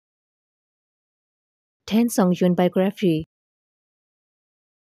10 SONGYUN biography.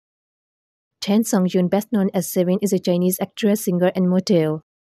 10 SONGYUN, best known as Seven, is a Chinese actress, singer, and model.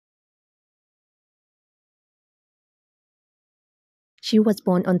 She was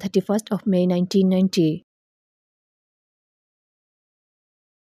born on 31st of May 1990.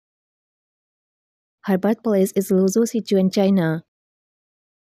 Her birthplace is Luzhou, Sichuan, China.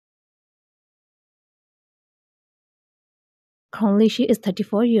 Currently, she is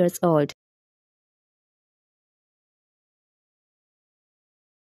 34 years old.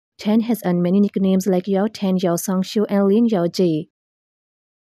 10 has earned many nicknames like Yao 10, Yao Songshu, and Lin Yao Ji.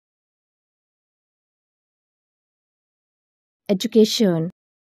 Education.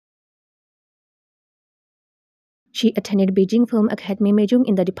 She attended Beijing Film Academy, majoring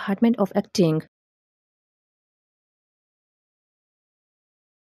in the Department of Acting.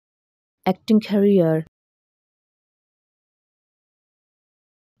 Acting career.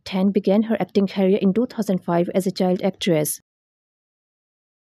 10 began her acting career in 2005 as a child actress.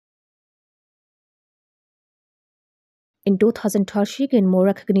 In 2012, she gained more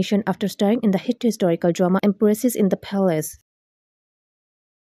recognition after starring in the hit historical drama Empresses in the Palace.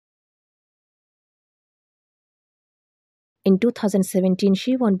 In 2017,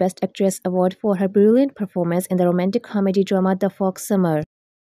 she won Best Actress award for her brilliant performance in the romantic comedy drama The Folk Summer.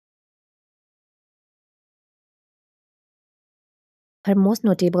 Her most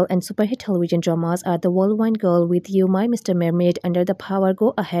notable and superhit television dramas are The Whirlwild Girl with You, My Mr. Mermaid, Under the Power,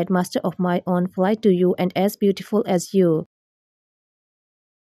 Go Ahead, Master of My Own, Fly to You, and As Beautiful as You.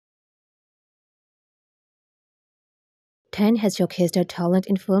 10 has showcased her talent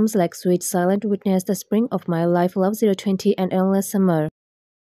in films like Sweet Silent Witness, The Spring of My Life, Love 020, and Endless Summer.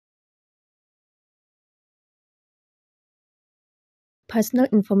 Personal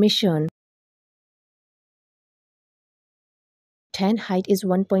information. 10 height is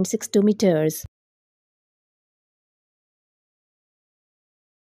 1.62 meters.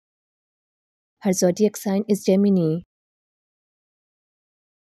 Her zodiac sign is Gemini.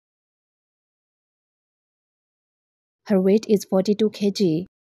 Her weight is 42 kg.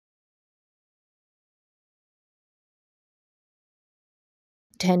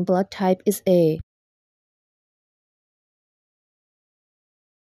 Ten blood type is A.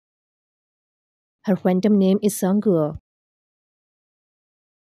 Her random name is SONGYUN.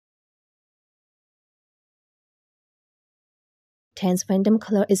 10's random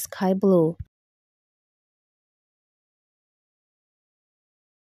color is sky blue.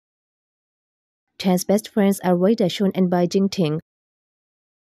 10's best friends are Wei Dashun and Bai Jingting.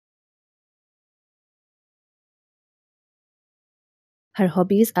 'Her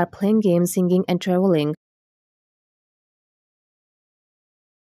hobbies are playing games, singing, and traveling.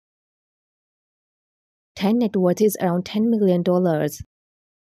 10 net worth is around $10 million.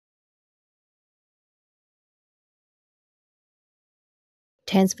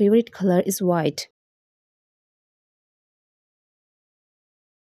 10's favorite color is white.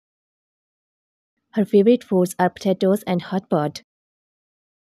 Her favorite foods are potatoes and hot pot.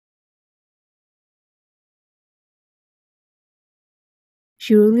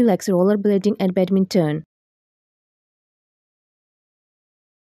 She really likes rollerblading and badminton.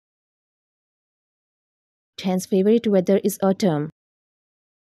 10's favorite weather is autumn.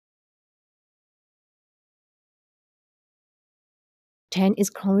 10 is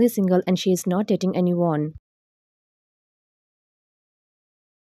currently single and she is not dating anyone.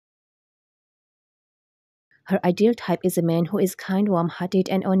 Her ideal type is a man who is kind, warm-hearted,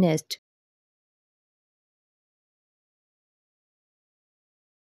 and honest.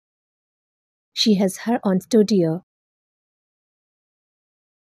 She has her own studio.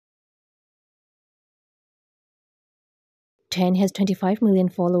 10 has 25 million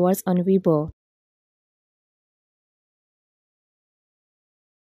followers on Weibo.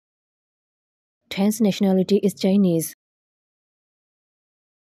 10's nationality is Chinese.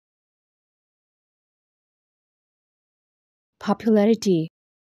 Popularity.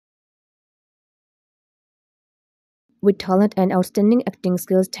 With talent and outstanding acting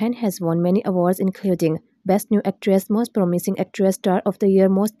skills, 10 has won many awards including Best New Actress, Most Promising Actress, Star of the Year,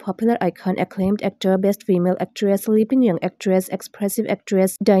 Most Popular Icon, Acclaimed Actor, Best Female Actress, Leaping Young Actress, Expressive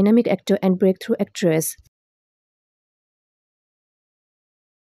Actress, Dynamic Actor, and Breakthrough Actress.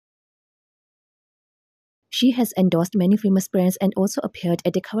 She has endorsed many famous brands and also appeared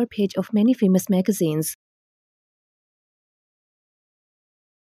at the cover page of many famous magazines.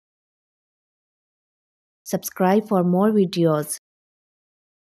 Subscribe for more videos.